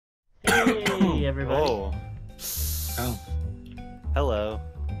Hey everybody. Oh. Oh. Hello.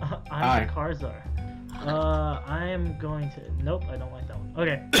 I'm Hi. the Karzar. I am going to. Nope, I don't like that one.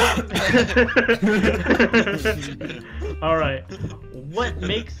 Okay. All right. What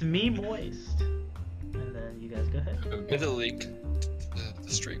makes me moist? And then you guys go ahead. Get a link to the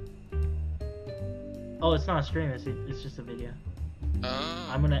stream. Oh, it's not a stream. It's just a video.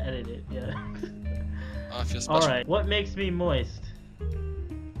 I'm gonna edit it. Yeah. I feel special. All right. What makes me moist?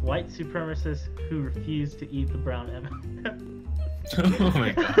 White supremacists who refuse to eat the brown M. Oh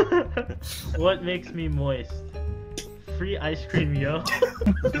my god. What makes me moist? Free ice cream, yo.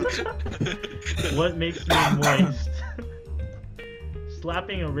 What makes me moist?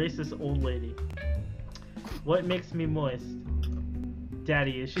 Slapping a racist old lady. What makes me moist?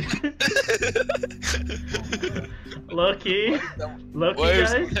 Daddy issues. Low-key. Low-key,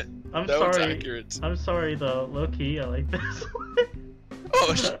 guys. I'm that one's sorry. accurate. I'm sorry though. Low-key, I like this one.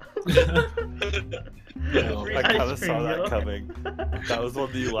 Oh shit. Free I kind ice of cream, saw that yo. coming. That was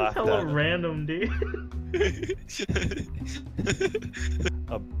one that you laughed Hella at. random, dude.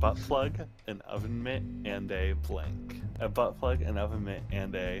 A butt plug, an oven mitt, and a blank. A butt plug, an oven mitt,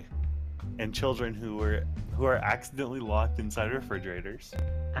 and children who are accidentally locked inside refrigerators.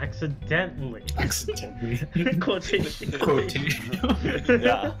 Accidentally. Accidentally. Quotation. Quotation.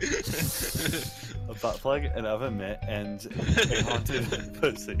 Yeah. A butt plug, an oven mitt, and a haunted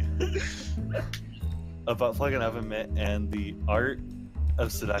pussy. A butt plug, an oven mitt, and the art of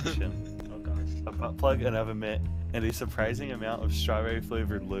seduction. Oh gosh. A butt plug, an oven mitt, and a surprising amount of strawberry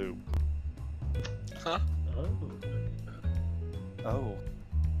flavored lube. Huh? Oh. Oh,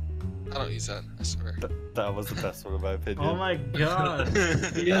 I don't use that, I swear. that was the best one in my opinion. Oh my god.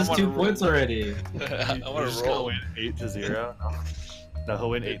 He has 2 points already. I You're want just to gonna roll. win 8-0. No,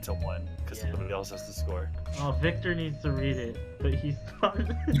 he'll win 8-1 because Yeah. somebody else has to score. Oh, Victor needs to read it, but he's not.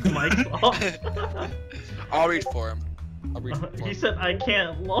 His mic's off. I'll read for him. I'll read for He him. said, I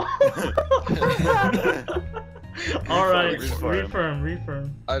can't lol. Alright, refirm.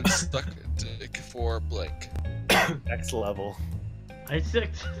 I'd suck a dick for blank. Next level. I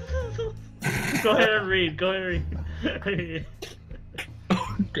said. Go ahead and read.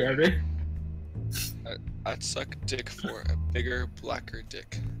 Grab it. I'd suck dick for a bigger, blacker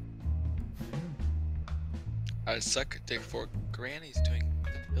dick. I'd suck dick for grannies doing the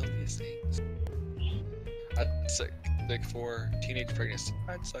filthiest things. I'd suck dick for teenage pregnancy.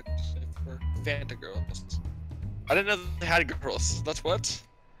 I'd suck dick for Fanta girls. I didn't know they had girls. That's what?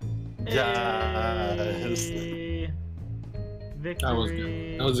 Yes. Hey, Victory. That was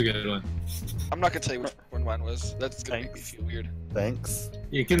good. That was a good one. I'm not gonna tell you which one mine was. That's gonna make me Thanks. feel weird. Thanks.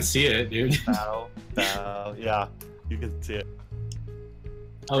 You can see it, dude. Bow. Yeah, you can see it.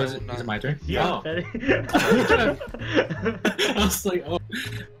 Oh, is it my turn? Yeah, Oh. Betty. I was like, oh.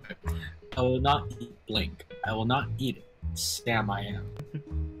 I will not eat blank. I will not eat it. Sam, I am.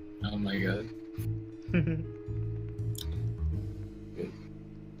 Oh my god.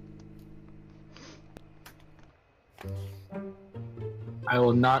 I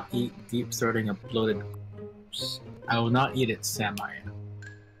will not eat deep throating a bloated corpse. I will not eat it, Sam, I am.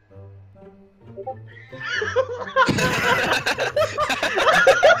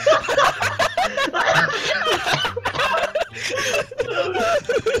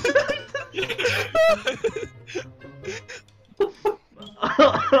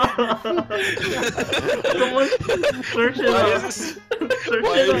 Someone search it Why up. is this? Search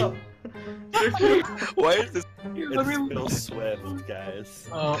why it is- up. Search it up. Why is this? It's Phil Swift, guys.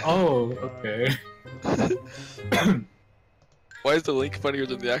 Oh, okay. Why is the link funnier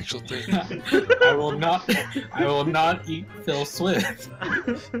than the actual thing? I will not eat Phil Swift.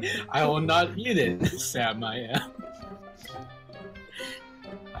 I will not eat it, Sam, I am.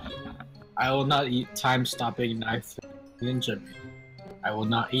 I will not eat time-stopping knife ninja. I will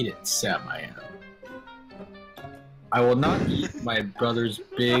not eat it, Sam, I am. I will not eat my brother's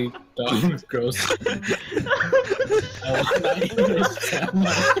big, dumb, gross. I will not eat it, Sam, I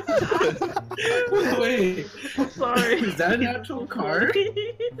am. Wait, Sorry. is that an actual card?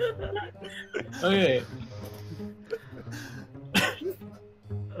 Okay.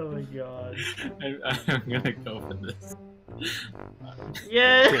 Oh my god. I'm gonna go for this.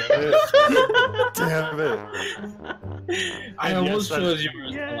 Yeah. Damn it. I And almost yes, chose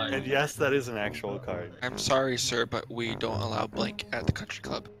yours. Yeah. Like, And yes, that is an actual card. I'm sorry, sir, but we don't allow blank at the country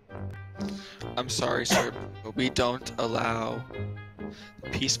club. I'm sorry, sir, but we don't allow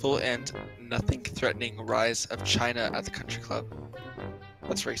peaceful and nothing threatening rise of China at the country club.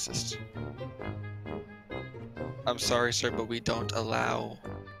 That's racist. I'm sorry, sir, but we don't allow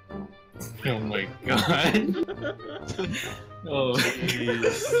oh my god. Oh.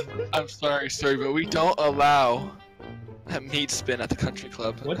 Jeez. I'm sorry, sir, but we don't allow a meat spin at the country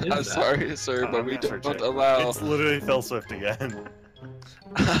club. What is I'm that? sorry, sir, but I'm we gonna don't search it. allow. It's literally Phil Swift again.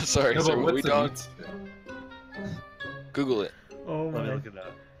 I'm sorry, No, sir, but but we what's the don't. meat spin? Google it. Oh Let me my. look it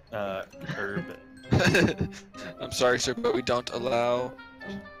up. Herb. I'm sorry, sir, but we don't allow.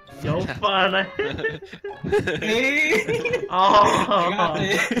 Yo, fun. Hey! Oh. Got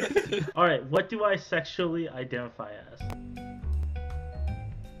it. All right. What do I sexually identify as?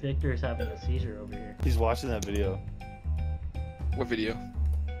 Victor's having a seizure over here. He's watching that video. What video?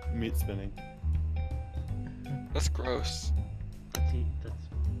 Meat spinning. That's gross. That's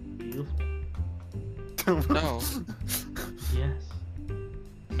beautiful. No. Yes.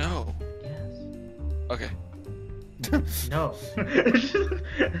 No. Yes. Okay. No.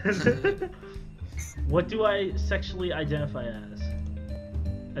 What do I sexually identify as?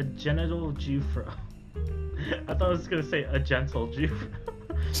 A genital Jufro. I thought I was gonna say a gentle Jufro.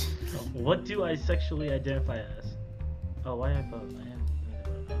 What do I sexually identify as? Oh, why I both? I am.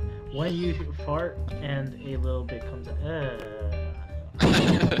 When you fart and a little bit comes.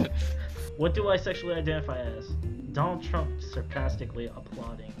 What do I sexually identify as? Donald Trump sarcastically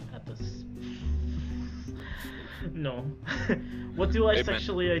applauding at this. No. What do I Amen.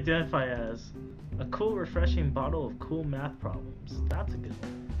 sexually identify as? A cool, refreshing bottle of cool math problems. That's a good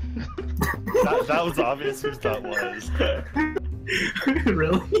one. That was obvious whose that was.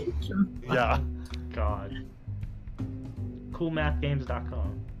 Really? Yeah. God.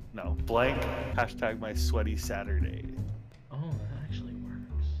 Coolmathgames.com. No. Blank. Hashtag my sweaty Saturday. Oh, that actually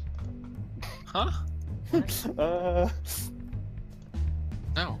works. Huh?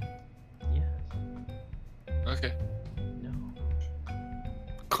 No. Yes. Okay. No.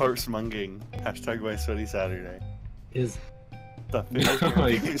 Corpse munging. Hashtag my sweaty Saturday. Is The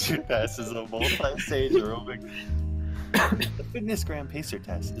Pacer Test is a multi-stage aerobic. The Fitness Gram Pacer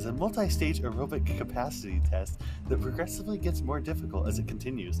Test is a multi-stage aerobic capacity test that progressively gets more difficult as it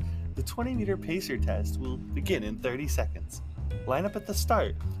continues. The 20-meter Pacer Test will begin in 30 seconds. Line up at the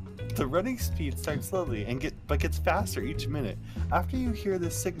start. The running speed starts slowly but gets faster each minute. After you hear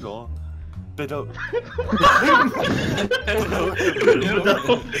the signal, Boat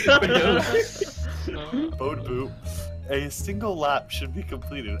boop. A single lap should be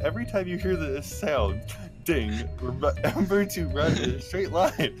completed. Every time you hear the sound, ding, remember to run in a straight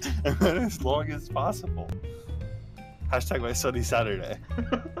line and run as long as possible. Hashtag my sunny Saturday.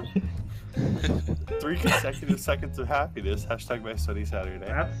 3 consecutive seconds of happiness. Hashtag my sunny Saturday.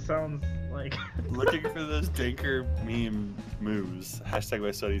 That sounds like. Looking for those dinker meme moves. Hashtag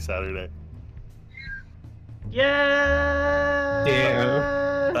my sunny Saturday. Yeah.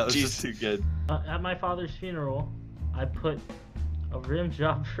 Damn. That was Jeez. just too good. At my father's funeral, I put a rim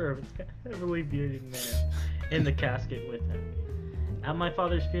job for a heavily bearded man in the casket with him. At my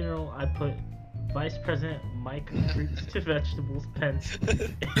father's funeral, I put Vice President Mike Fruits to Vegetables Pence in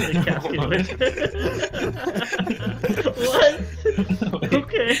the casket with him. What?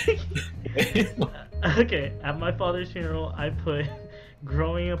 Okay. Okay, at my father's funeral, I put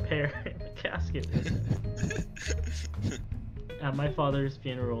growing a pear in the casket with him. At my father's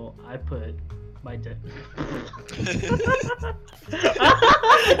funeral, I put my dick.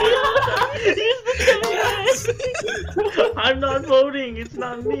 I'm not voting. It's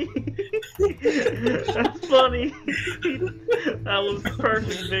not me. That's funny. That was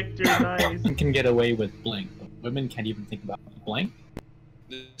perfect, Victor. Nice. Men can get away with blank, but women can't even think about blank.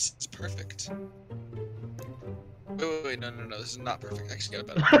 This is perfect. Wait, no, this is not perfect. I actually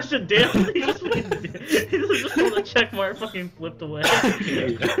got a better. I should damn. He just pulled a check mark, fucking flipped away.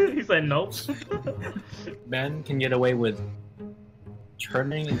 He said nope. Men can get away with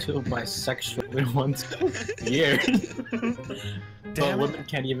turning into a bisexual in once a year. But Damn it. women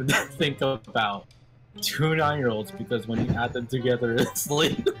can't even think about 2 9-year-olds because when you add them together, it's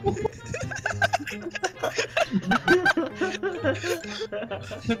legal.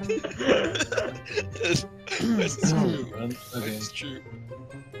 That's true. Okay. That's true.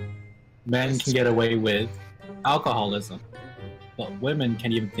 Men can get away with alcoholism, but women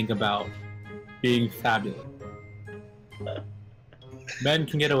can't even think about being fabulous. Men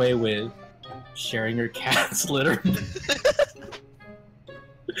can get away with sharing your cat's litter,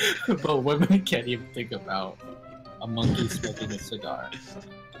 but women can't even think about a monkey smoking a cigar.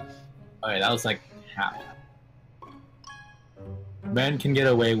 Alright, that was like half. Men can get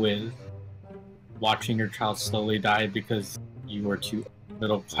away with watching your child slowly die because you were too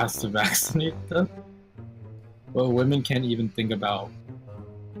middle class to vaccinate them. But women can't even think about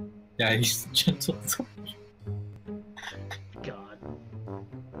daddy's gentle touch. God.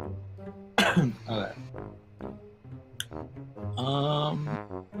 Okay.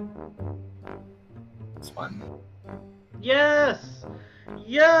 It's fun. Yes!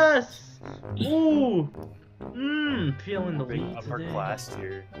 Yes! Ooh! Feeling the Being lead upper today. class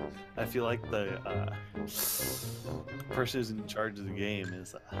here. I feel like the person who's in charge of the game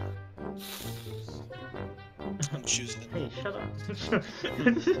is. I'm choosing. Hey, shut up.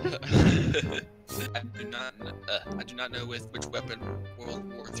 I do not know with which weapon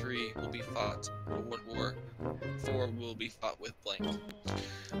World War III will be fought, or World War IV will be fought with blank.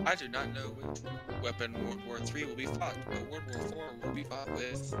 I do not know which weapon World War III will be fought, but World War IV will be fought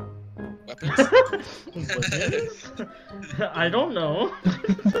with weapons. Weapons? I don't know. I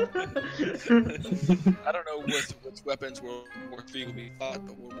don't know with which weapons World War III will be fought,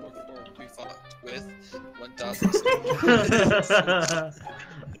 but World War IV will be fought with 1,000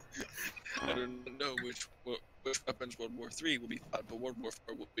 I don't know which weapons World War III will be fought, but World War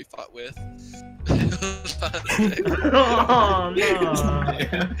IV will be fought with. Oh, no.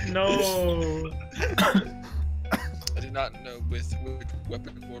 No. I do not know with which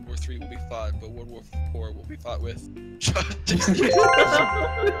weapon World War III will be fought, but World War IV will be fought with.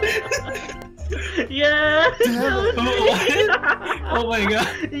 Yes! Oh my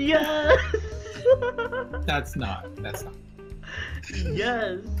god. Yes! That's not.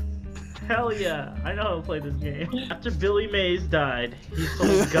 Yes! Hell yeah! I know how to play this game. After Billy Mays died, he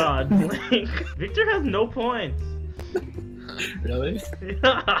sold God blank. Victor has no points. Really?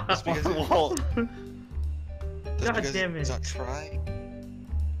 That's because Well, God damn it. He's not trying.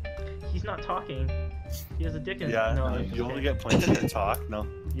 He's not talking. He has a dick in it. yeah, No, I'm just you only kidding. get points if you talk. No,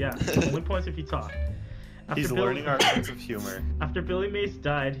 Yeah, only points if you talk. After he's learning our sense of humor. After Billy Mays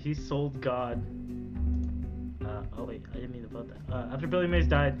died, he sold God. Oh wait, I didn't mean to vote that. After Billy Mays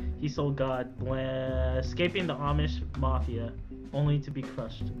died, he sold God, escaping the Amish mafia, only to be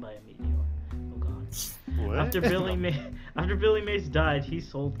crushed by a meteor. Oh God. What? After Billy Mays died, he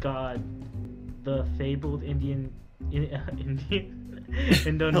sold God, the fabled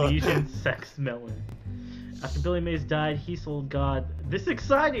Indonesian sex melon. After Billy Mays died, he sold God this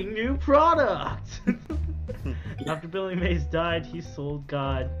exciting new product. After Billy Mays died, he sold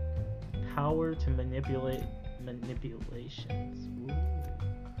God power to manipulations. Ooh.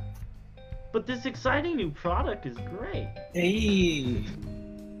 But this exciting new product is great. Hey.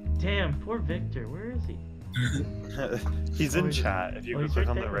 Damn, poor Victor. Where is he? He's in chat. If you he's click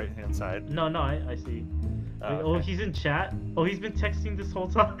right on the there. right hand side. No, I see. Wait, Oh, oh, okay. he's in chat? Oh, he's been texting this whole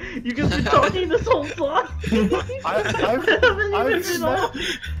time? You guys been talking this whole time? I've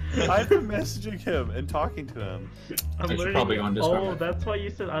I've been messaging him and talking to him. I'm I should learning. probably go on Discord. Oh, that's why you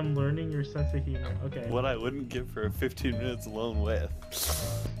said I'm learning your sense of humor. Okay. What I wouldn't give for 15 minutes alone with.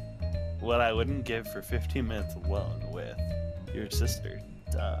 What I wouldn't give for 15 minutes alone with your sister.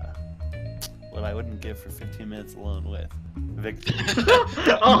 Duh. What I wouldn't give for 15 minutes alone with Victor.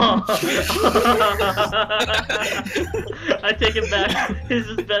 Oh. I take it back. His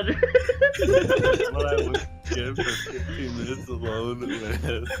is better. What I would give for 15 minutes alone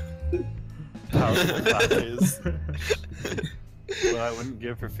with House of Flies. What I wouldn't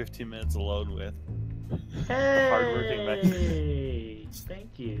give for 15 minutes alone with hardworking Mexican. Hey,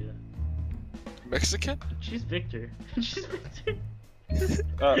 thank you. Mexican? She's Victor. She's Victor.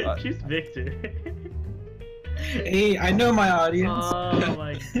 Uh, She's Victor. Hey, I know my audience. Oh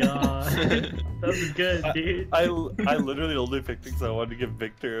my god. That was good, dude. I literally only picked because I wanted to give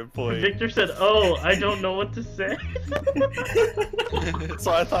Victor a point. Victor said, "Oh, I don't know what to say."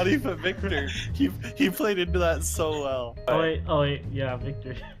 So I thought he put Victor. He played into that so well. Oh wait, yeah,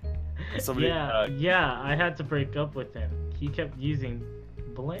 Victor. Somebody, yeah, I had to break up with him. He kept using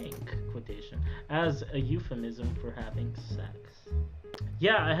blank quotation as a euphemism for having sex.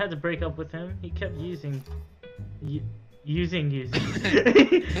 Yeah, I had to break up with him. He kept using using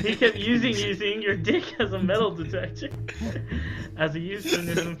he kept using your dick as a metal detector as a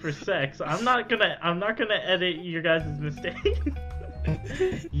euphemism for sex. I'm not gonna edit your guys' mistake.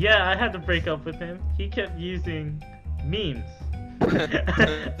 Yeah, I had to break up with him. He kept using memes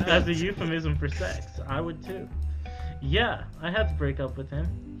as a euphemism for sex. I would too. Yeah, I had to break up with him.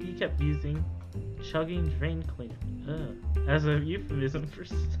 He kept using chugging drain cleaner as a euphemism for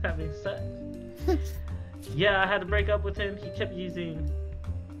having sex. Yeah, I had to break up with him. He kept using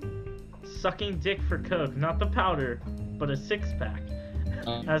sucking dick for coke, not the powder, but a six-pack,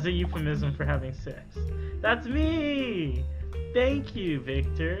 as a euphemism for having sex. That's me! Thank you,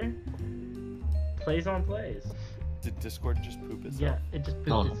 Victor. Plays on plays. Did Discord just poop itself? Yeah, it just pooped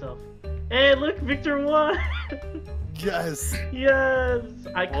Oh. itself. Hey, look, Victor won! Yes. Yes!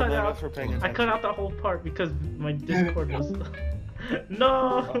 I Well, cut none of out. us were paying I cut attention. out that whole part because my Discord was.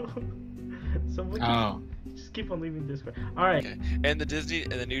 No. So we Oh. just keep on leaving Discord. All right. Okay. And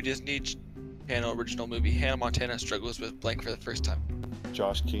the new Disney Channel original movie Hannah Montana struggles with blank for the first time?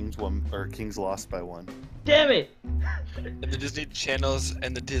 Josh King's won, or King's lost by 1. Damn it! In the Disney Channel's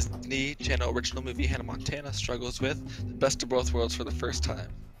and the Disney Channel original movie Hannah Montana struggles with the best of both worlds for the first time.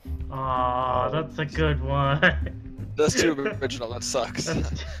 Aw, that's a good one. That's too original. That sucks.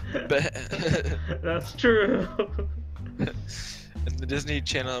 That's true. In the Disney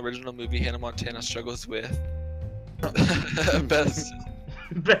Channel original movie Hannah Montana struggles with best.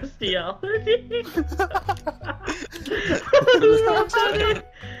 Bestiality?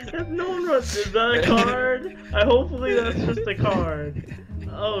 No one runs. Is that a card? Hopefully that's just a card.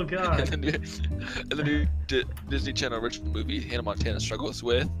 Oh god. In the new Disney Channel original movie Hannah Montana struggles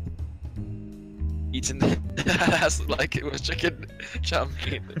with eating the ass like it was chicken chow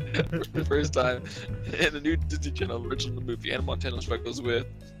mein for the first time. In the new Disney Channel original movie Hannah Montana struggles with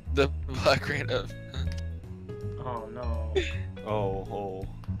the black rain of. Oh no. Oh.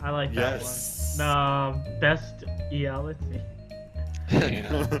 I like that one. Yes. Nah, bestiality.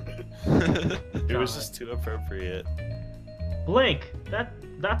 It was just too appropriate. Blink.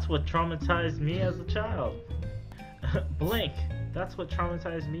 That's what traumatized me as a child. Blink. That's what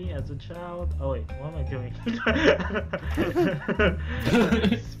traumatized me as a child. Oh wait, what am I doing?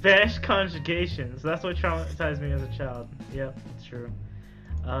 Spanish conjugations. That's what traumatized me as a child. Yep, it's true.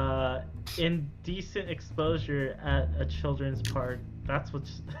 Indecent exposure at a children's park. That's what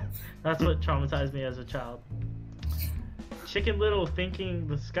traumatized me as a child. Chicken Little thinking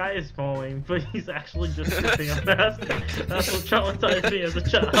the sky is falling, but he's actually just slipping a basket. That's what traumatized me as a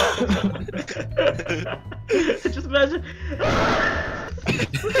child. Just imagine.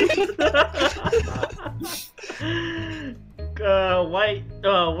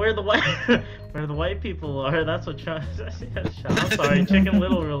 Where the white people are. That's what traumatized me as a child. I'm sorry, Chicken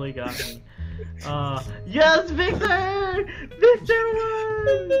Little really got me. Yes, Victor! Victor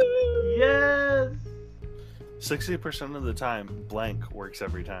won! Yes! 60% of the time, blank works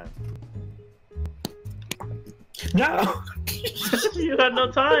every time. No! You had no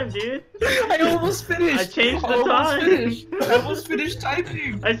time, dude. I almost finished. I changed the time. I almost finished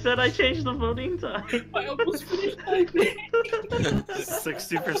typing. I said I changed the voting time. I almost finished typing.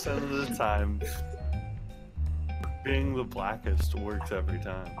 60% of the time, being the blackest works every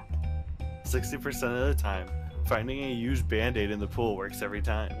time. 60% of the time, finding a used band-aid in the pool works every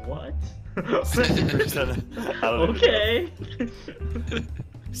time. What? 60% I don't Okay.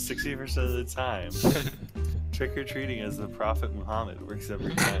 60% of the time, trick-or-treating as the Prophet Muhammad works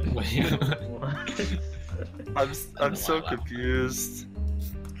every time. What? I'm so confused.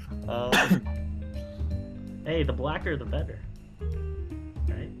 Hey, the blacker the better.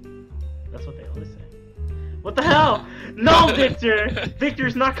 Right? That's what they always say. What the hell? No, Victor!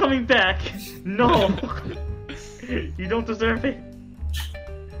 Victor's not coming back! No! You don't deserve it.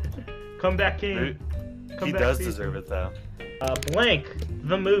 Come back, King. He does deserve it, though. Blank,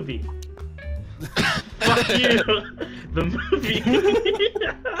 the movie. Fuck you! The movie!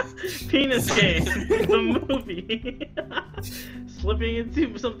 Penis game, the movie! Slipping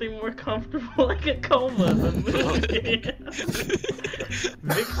into something more comfortable like a coma, the movie!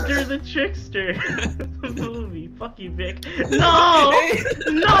 Victor the Trickster, the movie. Fuck you, Vic. No!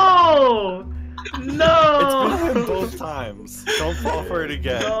 No! No! It's been him both times. Don't fall for it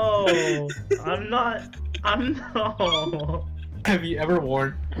again. No! No! Have you ever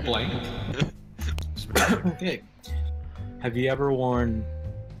worn blank? Okay. Have you ever worn?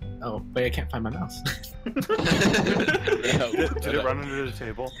 Oh wait, I can't find my mouse. Did it run under the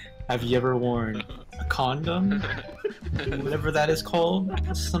table? Have you ever worn a condom? Whatever that is called.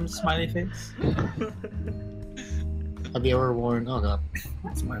 Some smiley face. Have you ever worn? Oh god,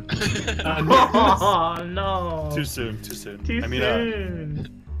 that's my. Oh no! Too soon. Too soon.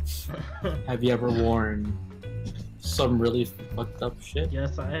 Have you ever worn some really fucked up shit?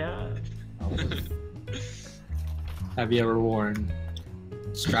 Yes, I have. Have you ever worn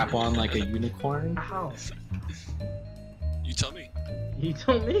strap on like a unicorn? Ow! You tell me. You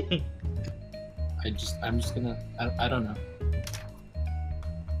told me. I'm just gonna. I don't know.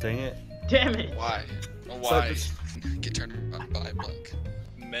 Dang it. Damn it! Why? Why get turned on by blank?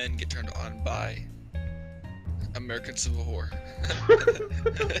 Men get turned on by American Civil War.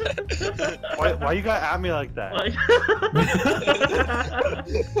 Why you got at me like that?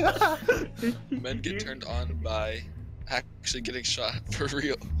 Men get turned on by actually getting shot for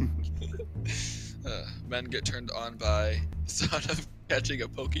real. Men get turned on by the sound of catching a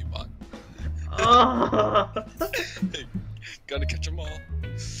Pokemon. Oh. Gotta catch them all.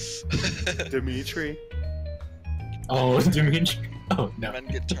 Dimitri. Oh, Dimitri. Oh no. Men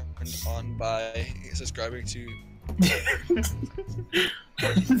get turned on by subscribing to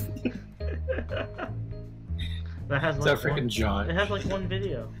That has It's like that freaking It John. has like one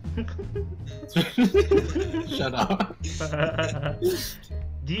video. Shut up.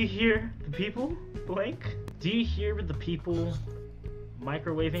 Do you hear the people, Blank? Do you hear the people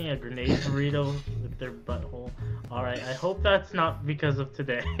microwaving a grenade burrito with their butthole? Alright, I hope that's not because of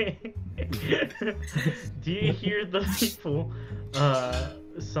today. Do you hear the people, do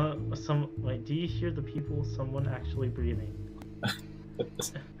you hear the people, someone actually breathing?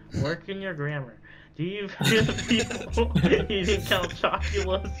 Work in your grammar. Do you hear the people eating Count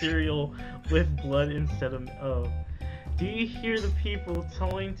Chocula cereal with blood instead of... Oh. Do you hear the people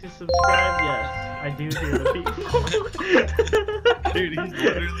telling to subscribe? Yes, I do hear the people. Dude, he's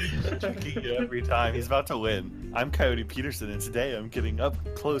literally tricking you every time. He's about to win. I'm Coyote Peterson, and today I'm getting up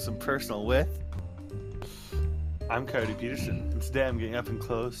close and personal with... I'm Coyote Peterson, and today I'm getting up and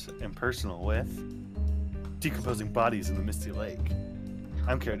close and personal with... decomposing bodies in the Misty Lake.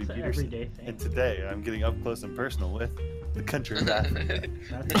 I'm Coyote That's an Peterson, everyday thing. and today I'm getting up close and personal with the country of Africa.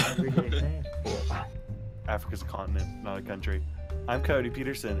 That's an everyday thing. Africa's a continent, not a country. I'm Coyote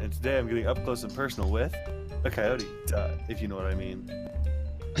Peterson, and today I'm getting up close and personal with a coyote, if you know what I mean.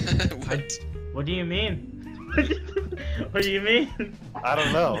 What? What do you mean? What do you mean? I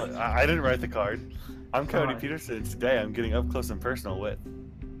don't know. I didn't write the card. I'm Coyote Alright. Peterson, and today I'm getting up close and personal with.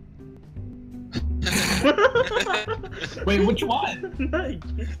 Wait, which one?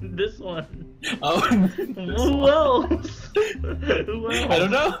 This one. Oh, Who else? Who else? I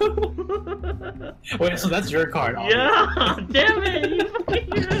don't know. Wait, so that's your card? Yeah! Damn it! You fucking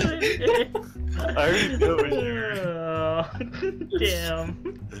ruined it! I already knew it was yours.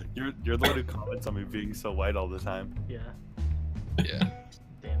 Damn. You're the one who comments on me being so white all the time. Yeah. Yeah.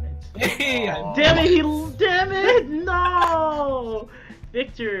 Damn it. Hey, Aw. Damn it! Damn it! No!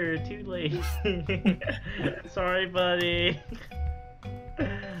 Victor, too late. Sorry, buddy.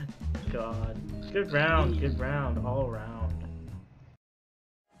 God. Good round, all around.